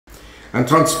And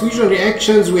transfusion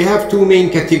reactions, we have two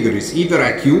main categories, either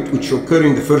acute, which occur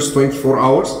in the first 24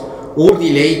 hours, or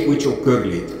delayed, which occur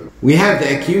later. We have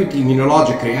the acute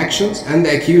immunologic reactions and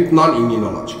the acute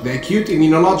non-immunologic. The acute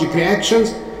immunologic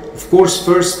reactions, of course,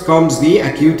 first comes the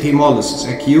acute hemolysis,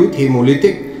 acute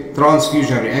hemolytic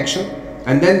transfusion reaction,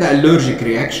 and then the allergic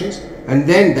reactions, and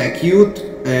then the acute,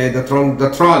 the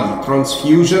TRALI,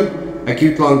 transfusion,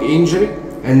 acute lung injury,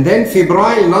 and then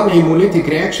febrile non-hemolytic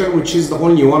reaction, which is the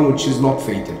only one which is not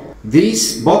fatal.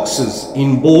 These boxes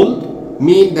in bold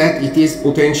mean that it is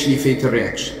potentially fatal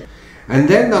reaction. And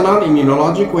then the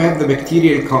non-immunologic, we have the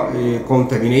bacterial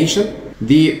contamination,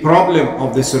 the problem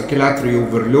of the circulatory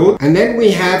overload, and then we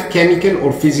have chemical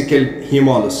or physical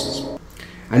hemolysis.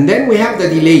 And then we have the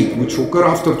delayed, which occur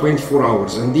after 24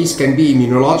 hours, and these can be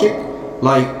immunologic,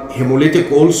 like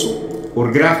hemolytic also,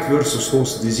 or graft versus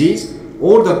host disease,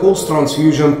 or the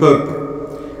post-transfusion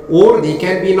purpur. Or they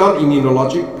can be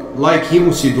non-immunologic, like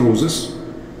hemosiderosis,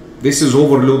 this is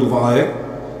overload of iron,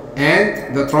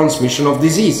 and the transmission of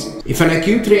disease. If an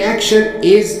acute reaction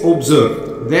is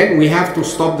observed, then we have to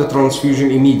stop the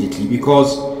transfusion immediately,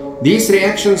 because these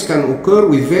reactions can occur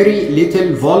with very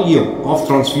little volume of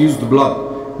transfused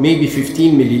blood, maybe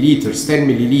 15 milliliters, 10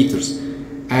 milliliters,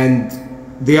 and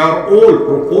they are all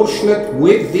proportionate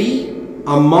with the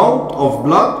amount of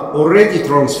blood already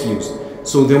transfused.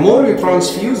 So the more you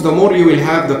transfuse, the more you will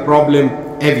have the problem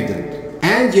evident.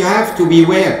 And you have to be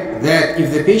aware that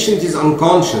if the patient is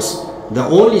unconscious, the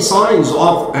only signs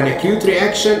of an acute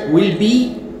reaction will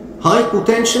be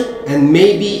hypotension, and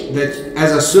maybe that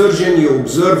as a surgeon you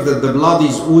observe that the blood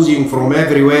is oozing from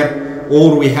everywhere,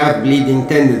 or we have bleeding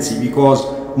tendency, because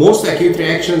most acute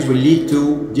reactions will lead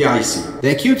to DIC.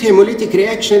 The acute hemolytic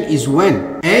reaction is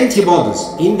when antibodies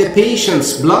in the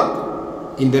patient's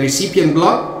blood, in the recipient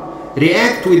blood,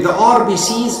 react with the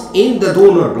RBCs in the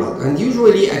donor blood. And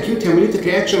usually acute hemolytic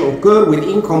reaction occur with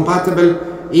incompatible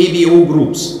ABO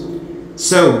groups.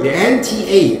 So the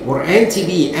anti-A or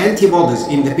anti-B antibodies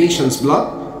in the patient's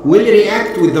blood will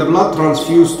react with the blood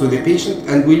transfused to the patient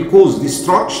and will cause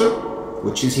destruction,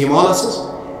 which is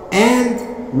hemolysis,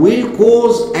 and will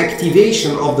cause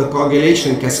activation of the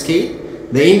coagulation cascade,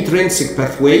 the intrinsic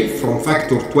pathway from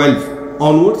factor 12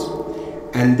 onwards,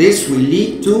 and this will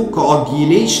lead to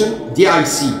coagulation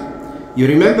DIC. You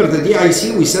remember the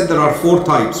DIC, we said there are 4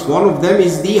 types. One of them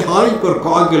is the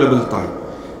hypercoagulable type.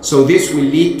 So this will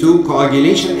lead to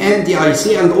coagulation and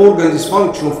DIC and organ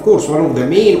dysfunction. Of course, one of the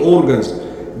main organs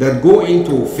that go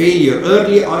into failure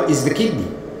early is the kidney,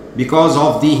 because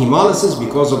of the hemolysis,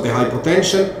 because of the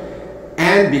hypotension,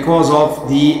 and because of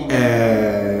the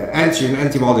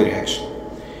antigen-antibody reaction.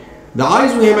 The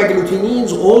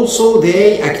isohemagglutinins also,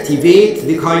 they activate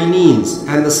the kinins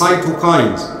and the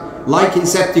cytokines, like in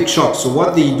septic shock. So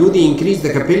what they do, they increase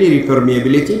the capillary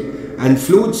permeability, and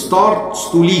fluid starts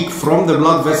to leak from the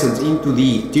blood vessels into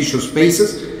the tissue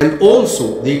spaces, and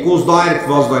also they cause direct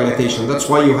vasodilatation. That's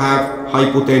why you have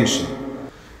hypotension.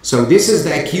 So this is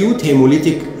the acute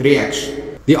hemolytic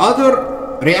reaction. The other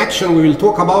reaction we will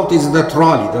talk about is the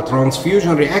TRALI, the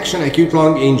transfusion reaction, acute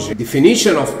lung injury.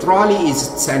 Definition of TRALI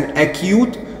is it's an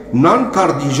acute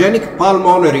non-cardiogenic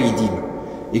pulmonary edema.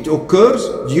 It occurs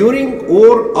during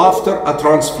or after a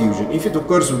transfusion. If it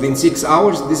occurs within 6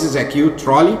 hours, this is acute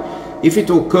TRALI. If it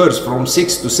occurs from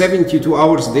 6 to 72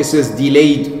 hours, this is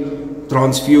delayed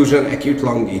transfusion, acute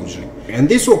lung injury. And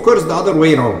this occurs the other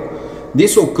way around.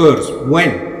 This occurs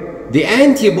when the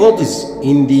antibodies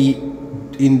in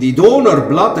the donor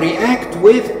blood react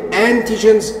with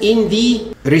antigens in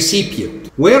the recipient.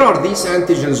 Where are these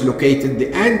antigens located? The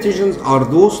antigens are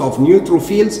those of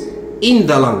neutrophils in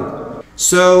the lung.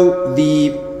 So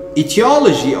the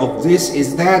etiology of this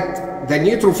is that the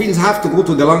neutrophils have to go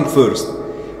to the lung first.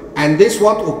 And this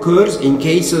what occurs in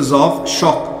cases of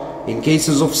shock, in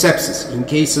cases of sepsis, in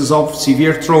cases of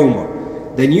severe trauma.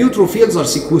 The neutrophils are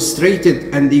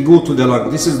sequestrated and they go to the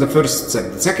lung. This is the first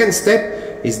step. The second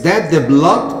step is that the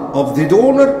blood of the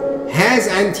donor has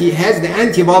the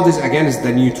antibodies against the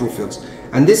neutrophils.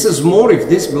 And this is more if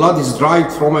this blood is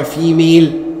derived from a female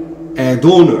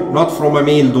donor, not from a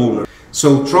male donor.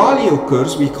 So TRALI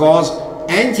occurs because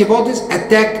antibodies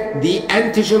attack the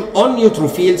antigen on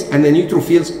neutrophils, and the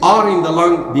neutrophils are in the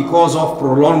lung because of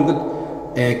prolonged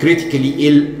critically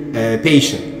ill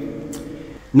patient.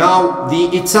 Now,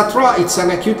 it's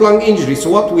an acute lung injury, so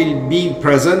what will be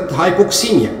present?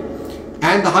 Hypoxemia.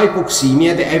 And the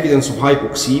hypoxemia, the evidence of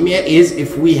hypoxemia is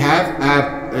if we have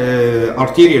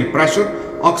arterial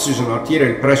pressure, oxygen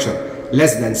arterial pressure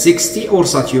less than 60 or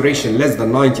saturation less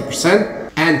than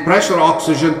 90%, and pressure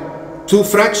oxygen to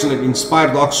fractional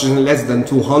inspired oxygen less than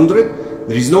 200.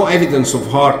 There is no evidence of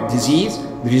heart disease,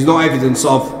 there is no evidence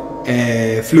of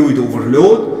fluid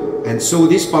overload, and so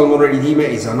this pulmonary edema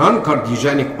is a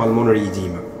non-cardiogenic pulmonary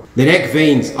edema. The neck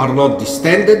veins are not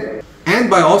distended, and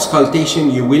by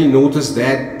auscultation you will notice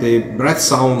that the breath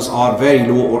sounds are very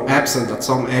low or absent at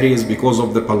some areas because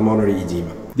of the pulmonary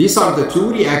edema. These are the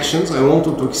two reactions I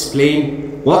wanted to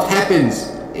explain what happens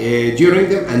during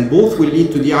them, and both will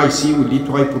lead to DIC, will lead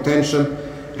to hypotension,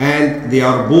 and they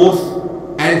are both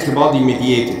antibody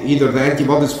mediated, either the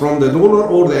antibodies from the donor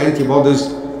or the antibodies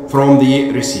from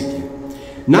the recipient.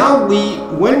 Now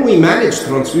when we manage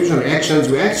transfusion reactions,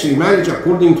 we actually manage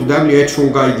according to WHO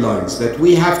guidelines, that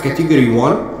we have category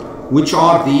 1, which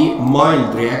are the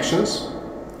mild reactions.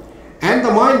 And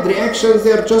the mild reactions,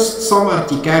 they are just some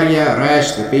urticaria,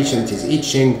 rash, the patient is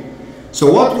itching.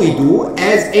 So what we do,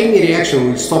 as any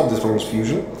reaction, we stop the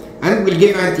transfusion and we'll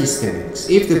give antihistaminics.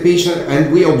 If the patient,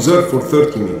 and we observe for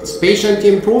 30 minutes. Patient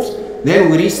improves,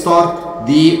 then we restart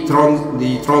the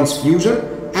transfusion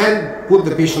and put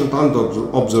the patient under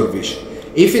observation.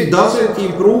 If it doesn't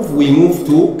improve, we move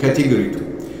to category 2.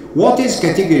 What is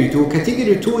category 2?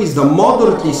 Category 2 is the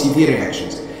moderately severe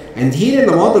reactions. And here in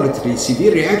the moderately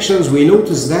severe reactions, we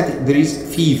notice that there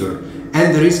is fever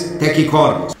and there is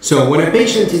tachycardia. So when a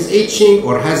patient is itching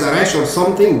or has a rash or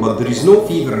something, but there is no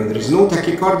fever and there is no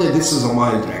tachycardia, this is a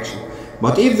mild reaction.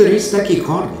 But if there is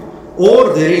tachycardia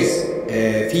or there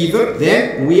is fever,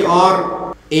 then we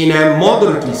are in a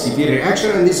moderately severe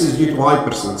reaction, and this is due to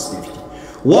hypersensitivity.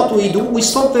 What we do, we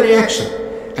stop the reaction.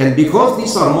 And because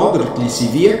these are moderately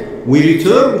severe, we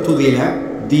return to the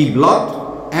lab the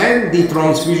blood and the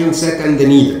transfusion set and the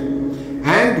needle.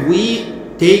 And we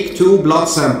take 2 blood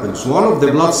samples. One of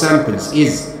the blood samples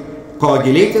is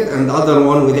coagulated and the other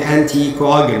one with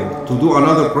anticoagulant to do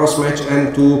another cross-match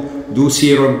and to do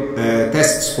serum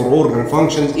tests for organ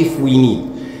functions if we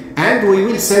need. And we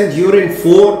will send urine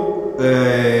for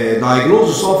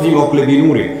diagnosis of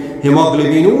hemoglobinuria.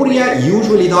 Hemoglobinuria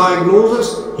usually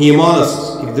diagnoses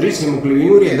hemolysis. If there is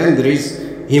hemoglobinuria, then there is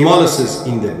hemolysis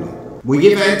in the blood. We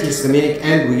give antihistaminic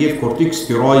and we give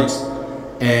corticosteroids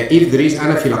if there is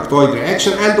anaphylactoid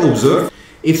reaction, and observe.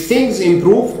 If things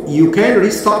improve, you can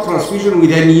restart transfusion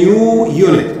with a new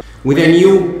unit, with a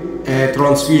new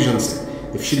transfusion set.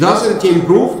 If she doesn't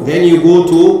improve, then you go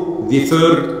to the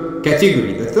third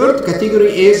category. The third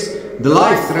category is the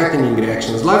life-threatening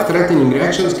reactions. Life-threatening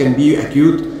reactions can be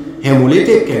acute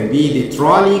hemolytic, can be the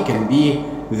TRALI, can be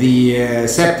the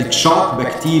septic shock,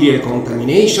 bacterial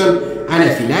contamination,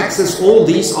 anaphylaxis. All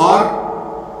these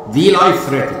are the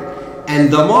life-threatening.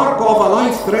 And the mark of a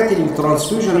life-threatening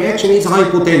transfusion reaction is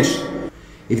hypotension.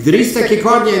 If there is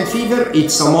tachycardia and fever,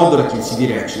 it's a moderately severe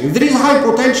reaction. If there is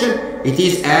hypotension, it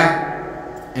is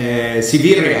a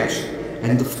severe reaction.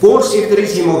 And of course, if there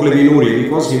is hemoglobinuria,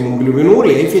 because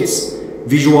hemoglobinuria, if it's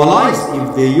visualized,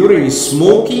 if the urine is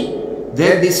smoky,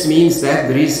 then this means that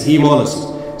there is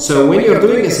hemolysis. So when you're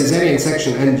doing a cesarean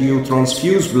section and you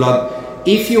transfuse blood,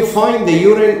 if you find the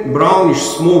urine brownish,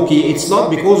 smoky, it's not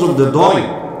because of the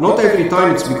dyeing. Not every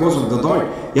time it's because of the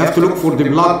dyeing. You have to look for the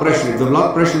blood pressure. If the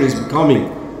blood pressure is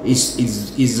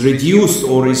is reduced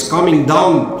or is coming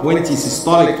down 20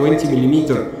 systolic, 20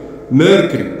 millimeter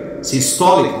mercury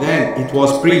systolic than it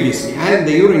was previously, and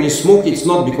the urine is smoky, it's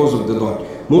not because of the dye.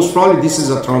 Most probably this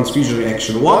is a transfusion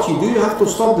reaction. What you do, you have to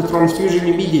stop the transfusion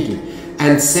immediately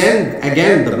and send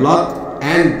again the blood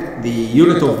and the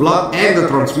unit of blood and the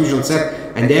transfusion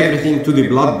set and everything to the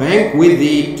blood bank with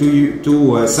the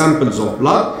two samples of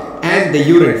blood and the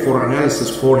urine for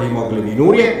analysis for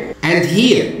hemoglobinuria. And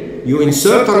here you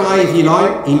insert an IV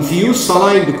line, infuse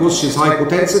saline because she's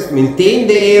hypotensive, maintain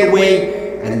the airway,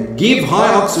 and give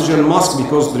high oxygen mask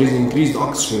because there is increased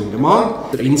oxygen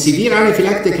demand. In severe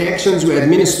anaphylactic reactions, you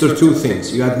administer 2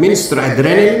 things. You administer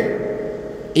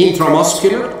adrenaline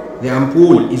intramuscular. The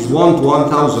ampoule is 1 to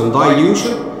 1000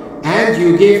 dilution, and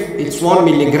you give, it's 1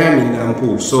 milligram in the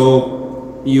ampoule.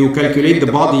 So you calculate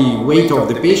the body weight of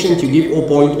the patient, you give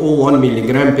 0.01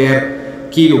 milligram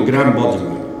per kilogram body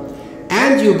weight.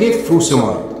 And you give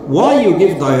furosemide. Why you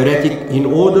give diuretic? In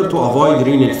order to avoid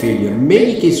renal failure.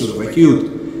 Many cases of acute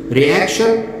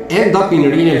reaction end up in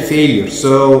renal failure.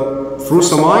 So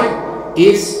furosemide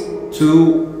is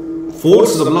to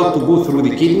force the blood to go through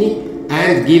the kidney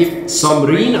and give some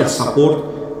renal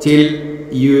support till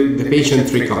the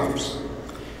patient recovers.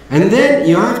 And then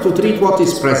you have to treat what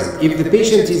is present. If the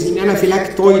patient is in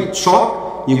anaphylactoid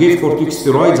shock, you give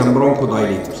corticosteroids and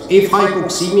bronchodilators. If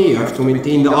hypoxemia, you have to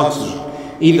maintain the oxygen,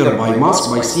 either by mask,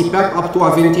 by CPAP, up to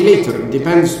a ventilator. It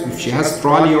depends if she has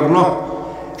TRALI or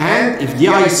not. And if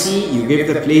DIC, you give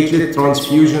the platelet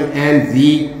transfusion and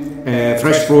the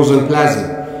fresh frozen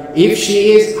plasma. If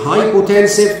she is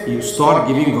hypotensive, you start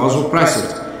giving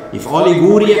vasopressors. If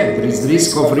oliguria, there is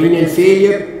risk of renal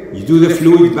failure, you do the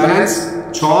fluid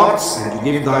balance charts and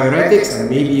you give diuretics, and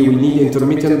maybe you will need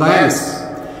intermittent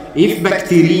dialysis. If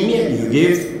bacteremia, you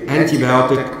give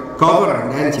antibiotic cover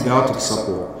and antibiotic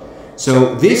support.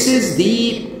 So this is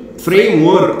the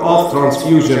framework of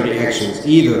transfusion reactions,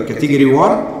 either category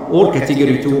 1 or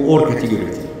category 2 or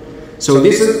category 3. So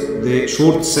this is the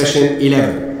short session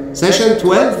 11. Session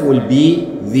 12 will be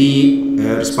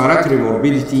the respiratory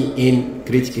morbidity in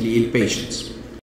critically ill patients.